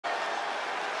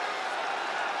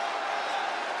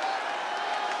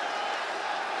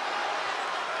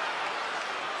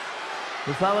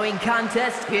The following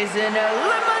contest is an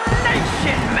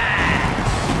elimination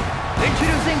match.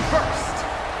 Introducing first,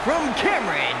 from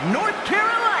Cameron, North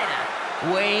Carolina,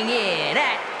 weighing in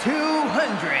at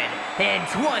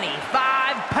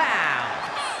 225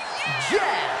 pounds,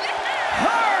 Jeff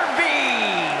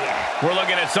Harvey. We're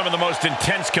looking at some of the most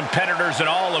intense competitors in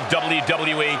all of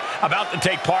WWE about to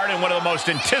take part in one of the most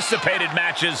anticipated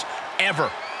matches ever.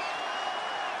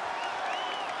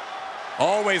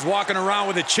 Always walking around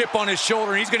with a chip on his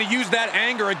shoulder, and he's going to use that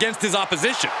anger against his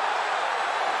opposition.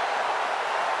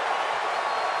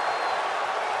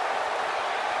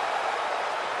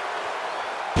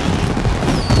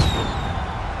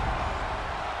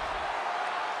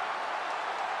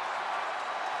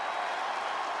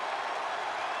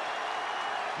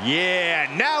 Yeah,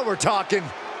 now we're talking.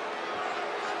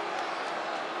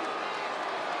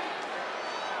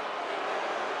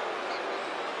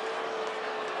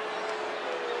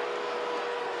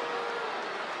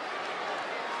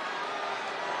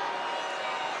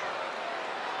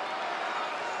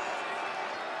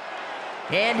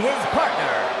 And his partner,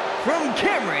 from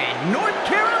Cameron, North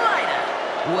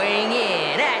Carolina, weighing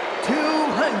in at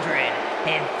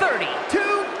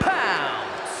 232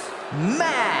 pounds,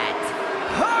 Matt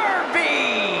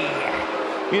Harvey.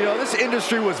 You know, this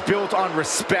industry was built on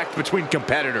respect between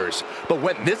competitors. But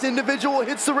when this individual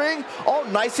hits the ring, all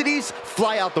niceties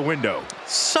fly out the window.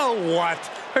 So what?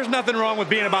 There's nothing wrong with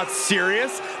being about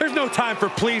serious. There's no time for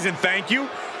please and thank you.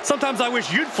 Sometimes I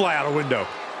wish you'd fly out a window.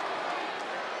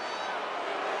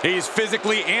 He's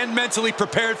physically and mentally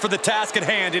prepared for the task at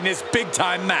hand in his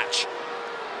big-time match.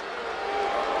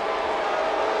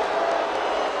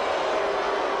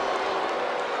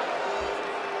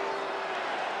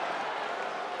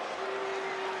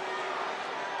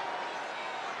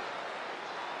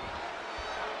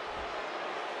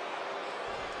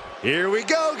 Here we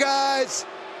go, guys.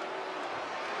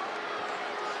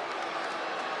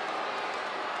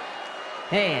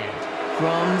 And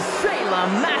from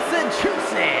Salem,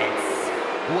 Massachusetts,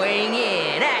 weighing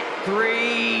in at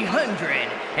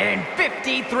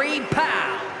 353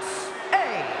 pounds,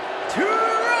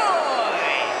 Troy.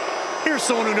 Here's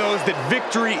someone who knows that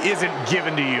victory isn't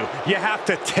given to you. You have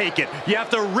to take it. You have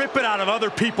to rip it out of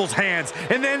other people's hands.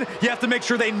 And then you have to make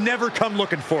sure they never come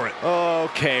looking for it.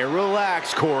 Okay,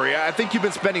 relax, Corey. I think you've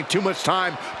been spending too much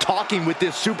time talking with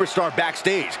this superstar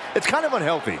backstage. It's kind of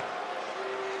unhealthy.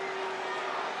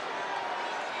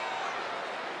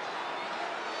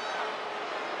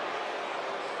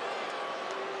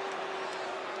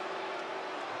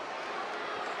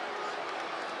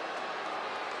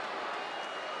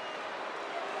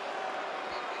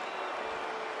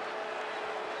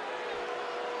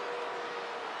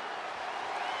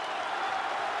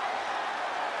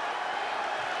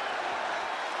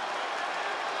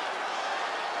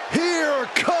 Here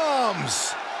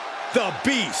comes the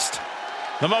Beast.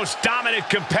 The most dominant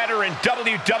competitor in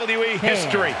WWE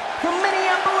history. From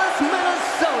Minneapolis,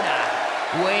 Minnesota,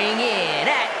 weighing in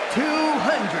at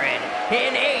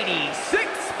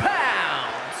 286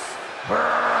 pounds,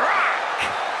 Brock.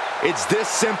 It's this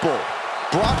simple.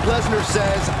 Brock Lesnar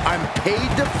says, I'm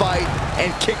paid to fight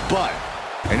and kick butt.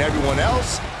 And everyone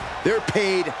else, they're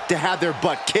paid to have their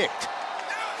butt kicked.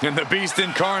 And the Beast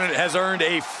Incarnate has earned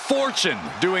a fortune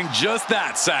doing just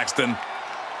that, Saxton.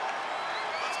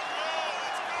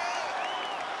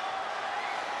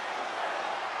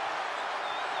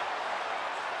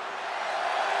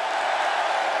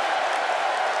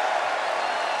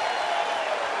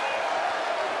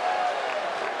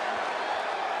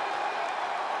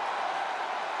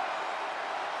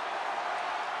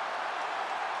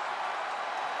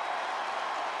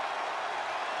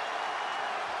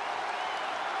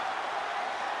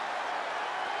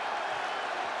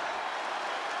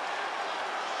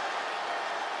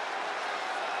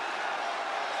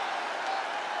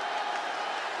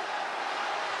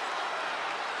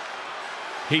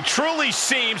 He truly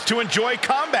seems to enjoy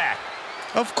combat.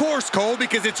 Of course, Cole,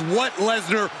 because it's what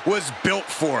Lesnar was built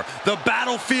for. The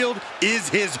battlefield is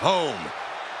his home.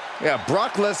 Yeah,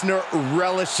 Brock Lesnar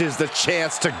relishes the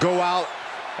chance to go out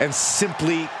and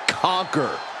simply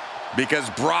conquer. Because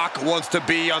Brock wants to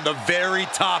be on the very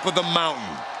top of the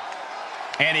mountain.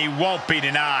 And he won't be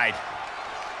denied.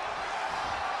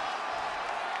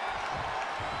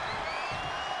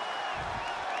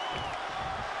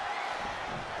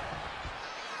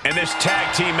 And this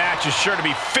tag team match is sure to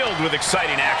be filled with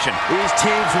exciting action. These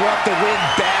teams want to win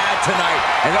bad tonight,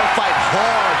 and they'll fight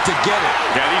hard to get it.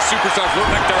 Yeah, these superstars look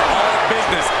like they're all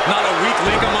business, not a weak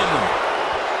link among them.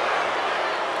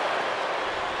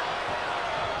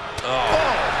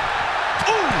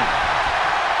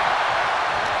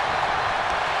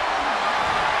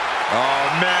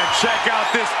 Check out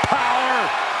this power.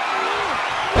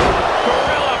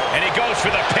 Gorilla. And he goes for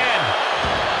the pin.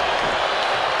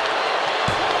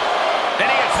 And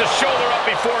he gets the shoulder up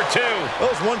before two.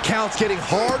 Those 1 counts getting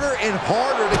harder and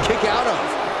harder to kick out of.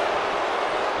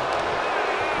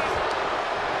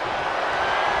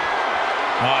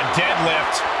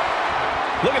 Deadlift.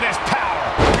 Look at this power.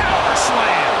 Power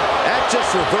slam. That just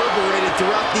reverberated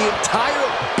throughout the entire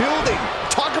building.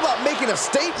 Talk about making a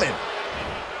statement.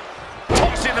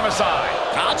 Tossing them aside.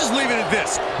 I'll just leave it at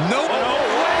this. Nope.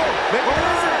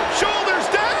 Shoulders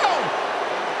down.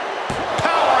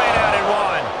 Powering out at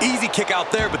one. Easy kick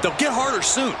out there, but they'll get harder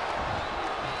soon.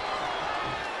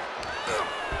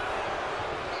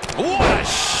 What a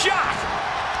shot.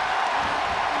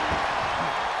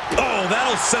 Oh,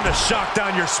 that'll send a shock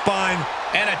down your spine.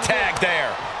 And a tag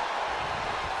there.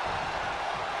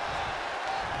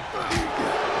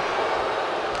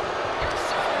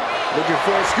 Looking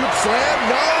for a scoop slam.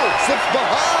 No, slips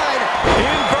behind.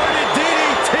 Inverted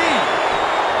DDT.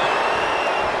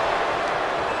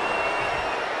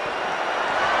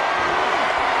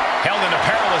 Held in a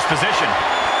perilous position.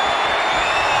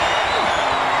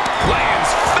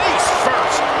 Lands face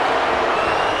first.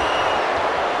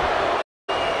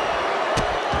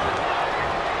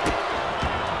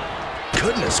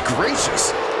 Goodness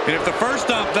gracious. And if the first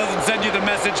stomp doesn't send you the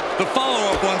message, the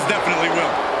follow-up ones definitely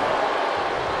will.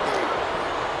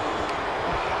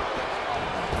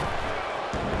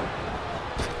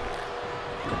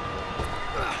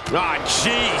 Ah,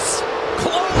 jeez.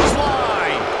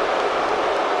 Clothesline.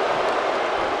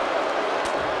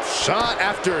 Shot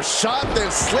after shot,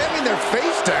 then slamming their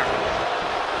face down.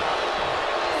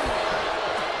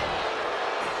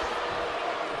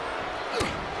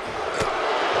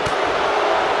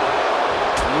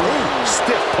 Ooh,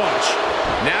 stiff punch.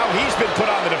 Now he's been put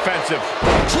on the defensive.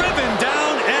 Driven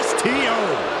down STO.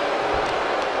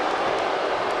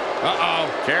 Uh-oh.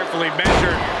 Carefully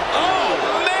measured. Oh,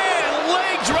 man!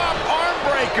 Leg drop arm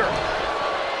breaker.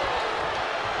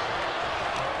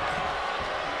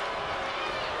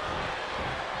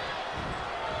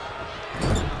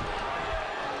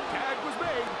 Tag was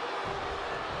made.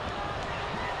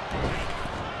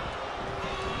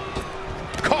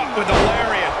 Caught with the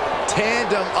lariat.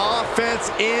 Tandem offense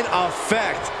in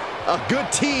effect. A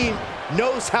good team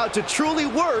knows how to truly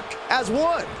work as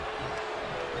one.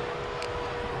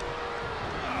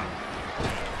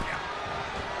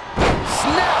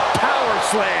 Snap power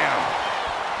slam.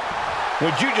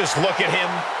 Would you just look at him?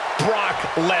 Brock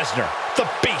Lesnar, the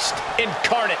beast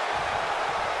incarnate.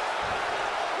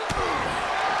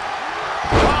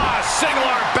 Ah, single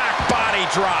arm back body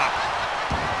drop.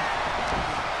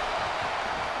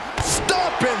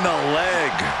 Stop in the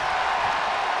leg.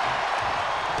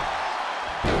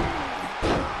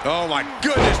 Oh, my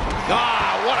goodness.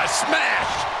 Ah, what a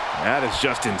smash. That is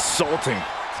just insulting.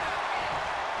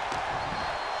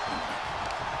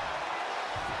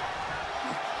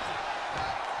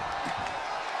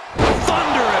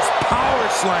 Thunderous power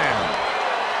slam.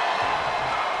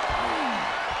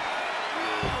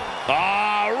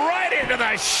 Ah, right into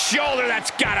the shoulder.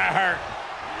 That's gotta hurt.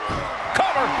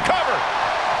 Cover, cover.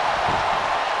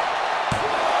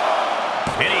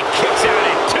 And he kicks out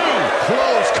at two.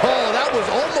 Close call. That was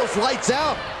almost lights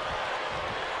out.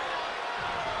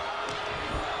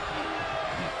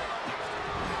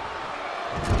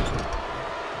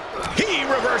 He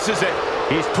reverses it.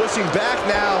 He's pushing back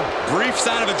now. Brief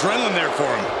sign of adrenaline there for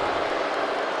him.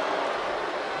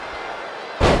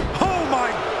 Oh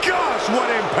my gosh, what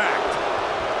impact!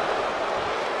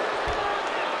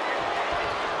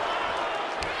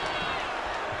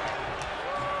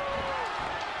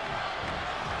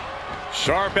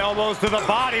 Sharp elbows to the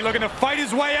body, looking to fight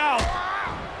his way out.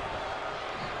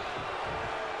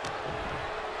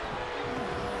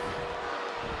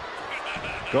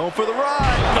 Going for the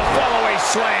ride. The follow-away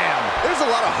slam. There's a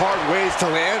lot of hard ways to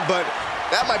land, but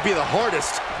that might be the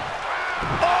hardest.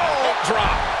 Oh,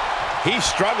 drop. He's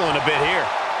struggling a bit here.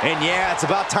 And yeah, it's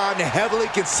about time to heavily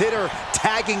consider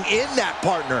tagging in that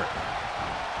partner.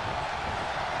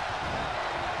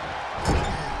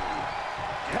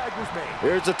 Tag was made.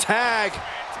 Here's a tag.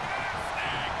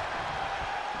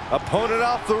 Opponent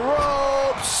off the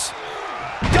ropes.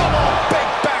 Double big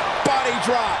back body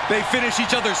drop. They finish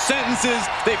each other's sentences.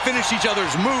 They finish each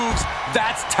other's moves.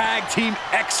 That's tag team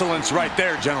excellence right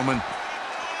there, gentlemen.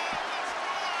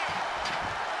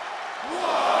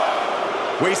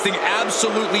 Wasting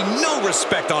absolutely no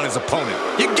respect on his opponent.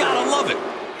 You gotta love it.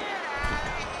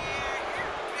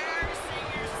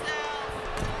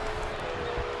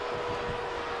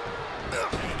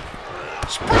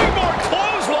 Springboard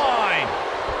clothesline.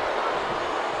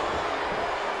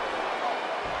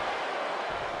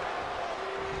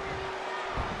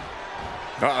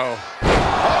 Uh-oh.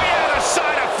 Oh, yeah, the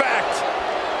side effect.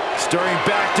 Stirring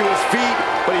back to his feet,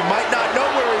 but he might not know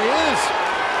where he is.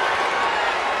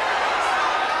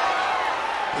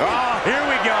 Oh, here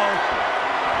we go.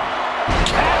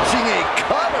 Catching a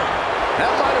cutter. That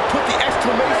might have put the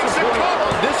exclamation point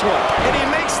on this one. And he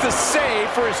makes the save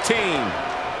for his team.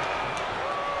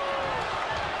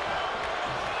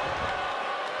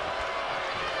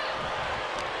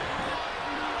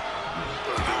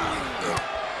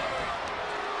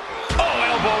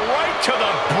 To the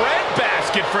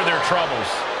breadbasket for their troubles.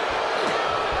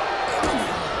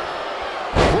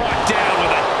 Brought down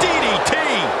with a DDT.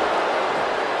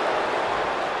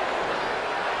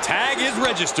 Tag is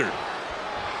registered.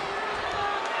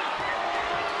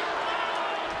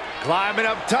 Climbing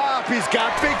up top, he's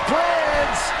got big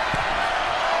plans.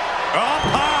 Up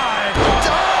high.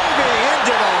 Diving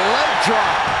into the leg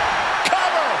drop.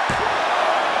 Cover.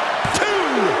 2.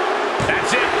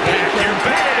 That's it. Pack your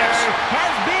bags.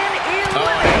 Has been Oh,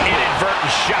 an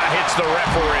inadvertent shot hits the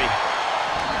referee.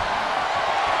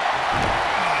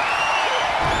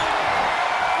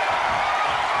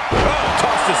 Oh,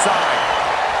 tossed aside.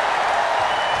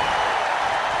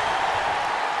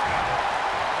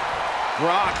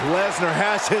 Brock Lesnar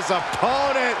has his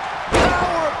opponent.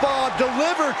 Powerbomb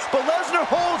delivered, but Lesnar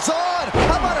holds on.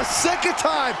 How about a second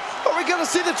time? Are we going to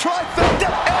see the trifecta?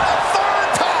 And a third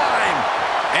time!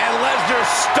 And Lesnar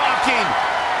stalking.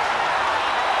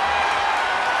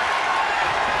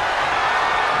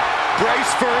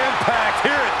 Brace for impact.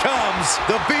 Here it comes.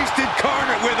 The Beast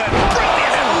incarnate with a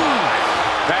brilliant move.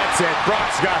 That's it.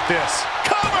 Brock's got this.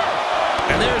 Cover!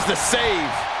 And there's the save.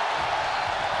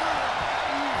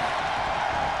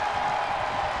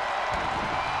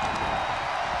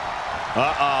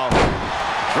 Uh-oh.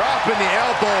 Dropping the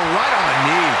elbow right on the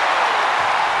knee.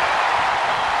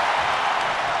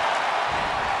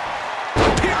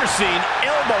 Piercing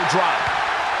elbow drop.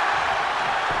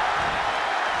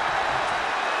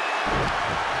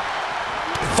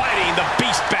 Fighting the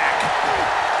Beast back.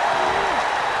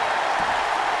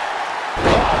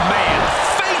 Oh, man.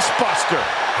 Face buster.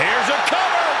 Here's a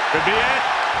cover. Could be it.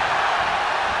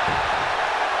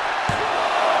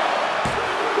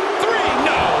 3,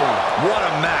 no. What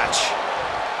a match.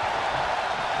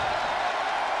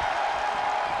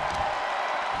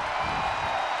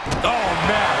 Oh,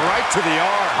 man, right to the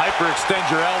arm. Hyperextend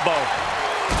your elbow.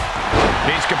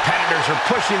 These competitors are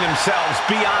pushing themselves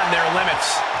beyond their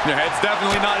limits. Yeah, it's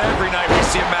definitely not every night we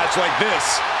see a match like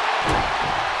this.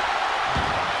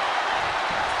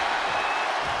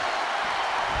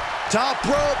 Top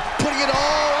rope, putting it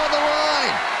all on the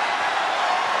line.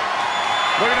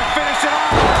 We're going to finish it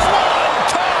off.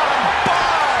 Swanton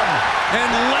bomb. And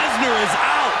Lesnar is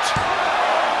out.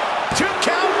 2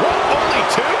 count. Only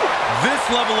 2? This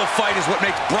level of fight is what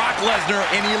makes Brock Lesnar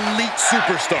an elite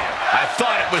superstar. I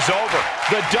thought it was over.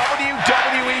 The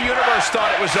WWE Universe thought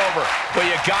it was over. But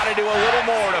you got to do a little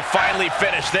more to finally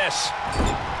finish this.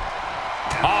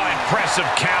 Oh, impressive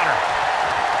counter.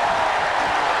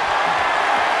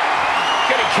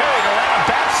 Getting carried around.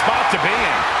 Bad spot to be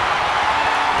in.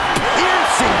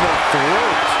 Piercing the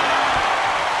throat.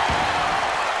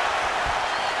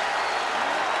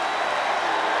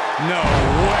 No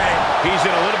way. He's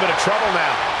in a little bit of trouble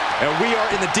now. And we are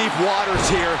in the deep waters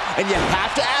here, and you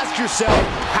have to ask yourself,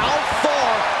 how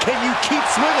far can you keep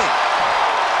swimming?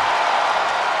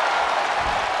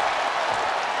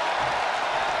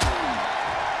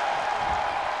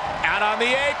 Out on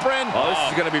the apron. Oh, this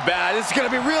is going to be bad. This is going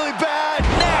to be really bad.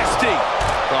 Nasty.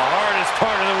 The hardest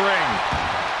part of the ring.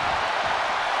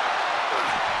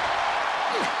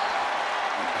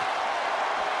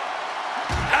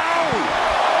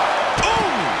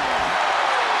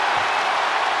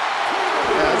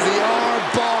 As the arm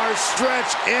bars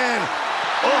stretch in.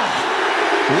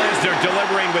 Lesnar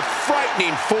delivering with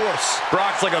frightening force.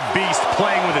 Brock's like a beast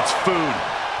playing with its food.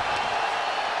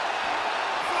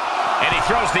 And he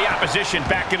throws the opposition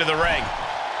back into the ring.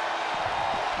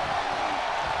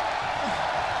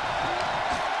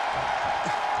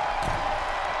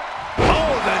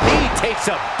 Oh, the knee takes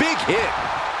a big hit.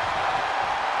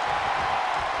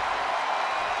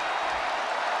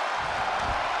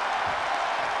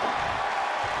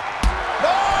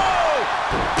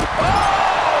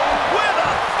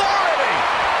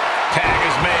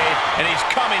 And he's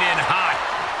coming in hot.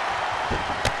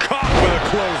 Caught with a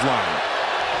clothesline.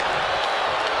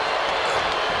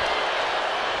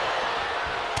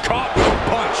 Caught with a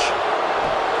punch.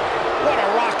 What a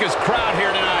raucous crowd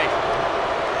here tonight.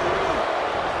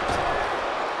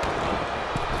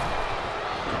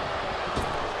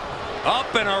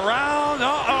 Up and around.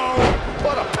 Uh-oh.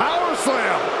 What a power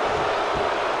slam.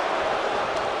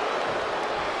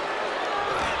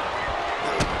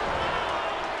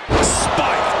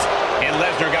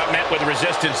 with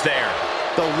resistance there.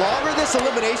 The longer this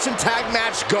elimination tag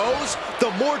match goes,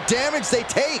 the more damage they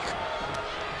take.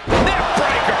 Neck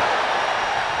breaker.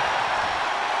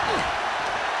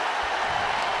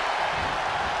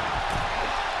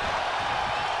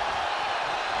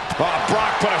 Oh,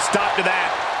 Brock put a stop to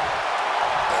that.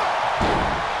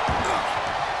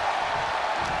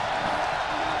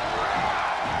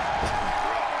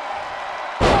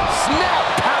 Snap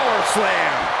power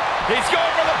slam. He's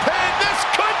going for the pin. This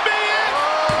could be it.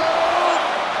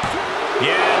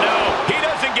 Yeah, no, he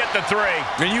doesn't get the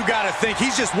 3. And you got to think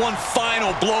he's just one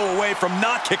final blow away from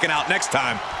not kicking out next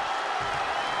time.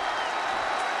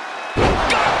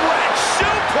 Gut-wrench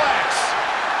suplex.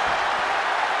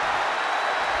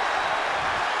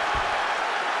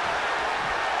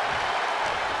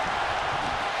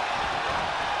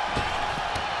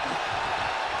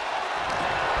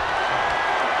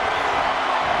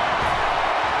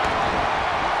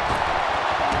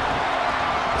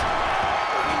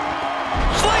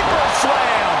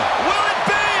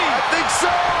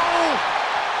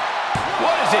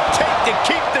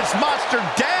 Monster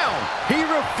down. He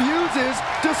refuses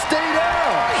to stay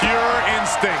down. Pure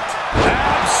instinct.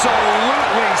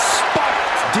 Absolutely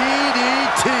spiked.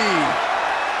 DDT.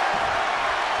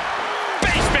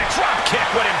 Basement drop kick.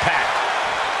 What impact.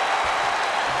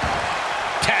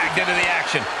 Tagged into the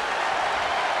action.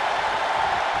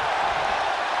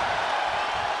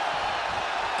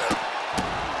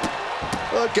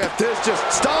 Look at this.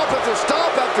 Just stop after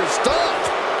stop after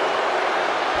stop.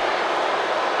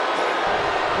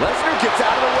 Lesnar gets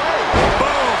out of the way.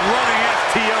 Boom, running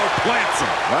FTO plants him.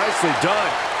 Nicely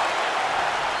done.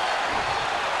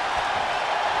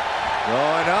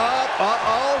 Going up,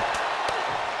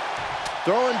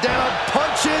 throwing down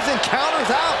punches and counters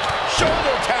out.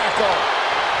 Shoulder tackle.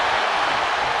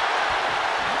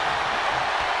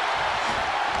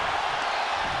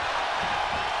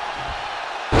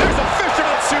 There's a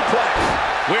fisherman suplex.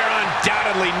 We're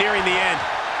undoubtedly nearing the end.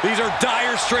 These are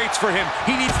dire straits for him.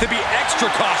 He needs to be extra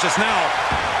cautious now.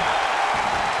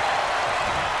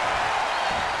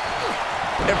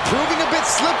 And proving a bit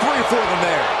slippery for them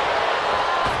there.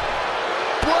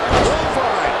 What a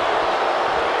clothesline.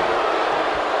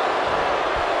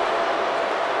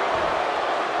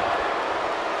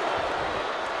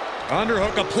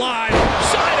 Underhook applied.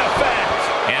 Side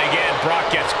effect. And again, Brock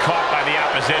gets caught by the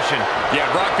opposition. Yeah,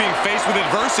 Brock being faced with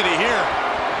adversity here.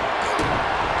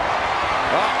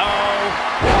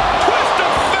 Twist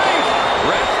of fate.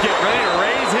 Ref get ready to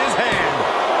raise his hand.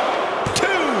 2.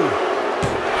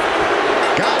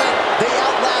 Got it. They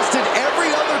outlasted every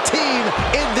other team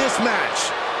in this match.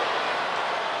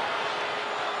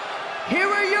 Here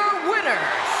are your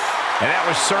winners. And that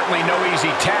was certainly no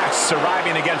easy task,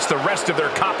 surviving against the rest of their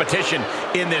competition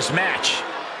in this match.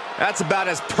 That's about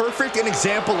as perfect an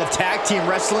example of tag team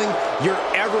wrestling you're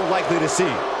ever likely to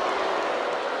see.